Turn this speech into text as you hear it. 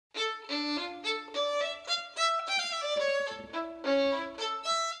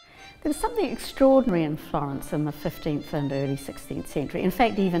There was something extraordinary in Florence in the 15th and early 16th century, in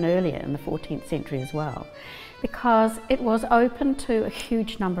fact even earlier in the 14th century as well, because it was open to a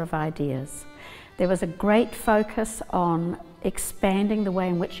huge number of ideas. There was a great focus on expanding the way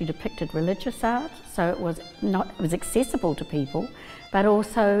in which you depicted religious art, so it was accessible to people, but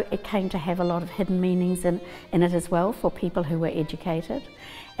also it came to have a lot of hidden meanings in it as well for people who were educated.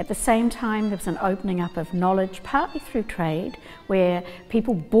 At the same time, there was an opening up of knowledge, partly through trade, where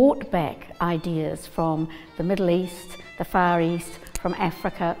people brought back ideas from the Middle East, the Far East, from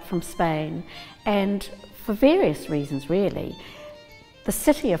Africa, from Spain, and for various reasons really, the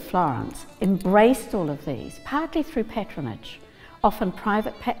city of Florence embraced all of these, partly through patronage, often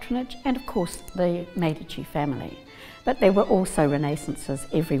private patronage, and of course the Medici family. But there were also renaissances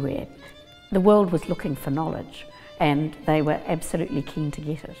everywhere. The world was looking for knowledge, and they were absolutely keen to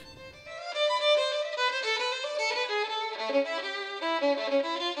get it.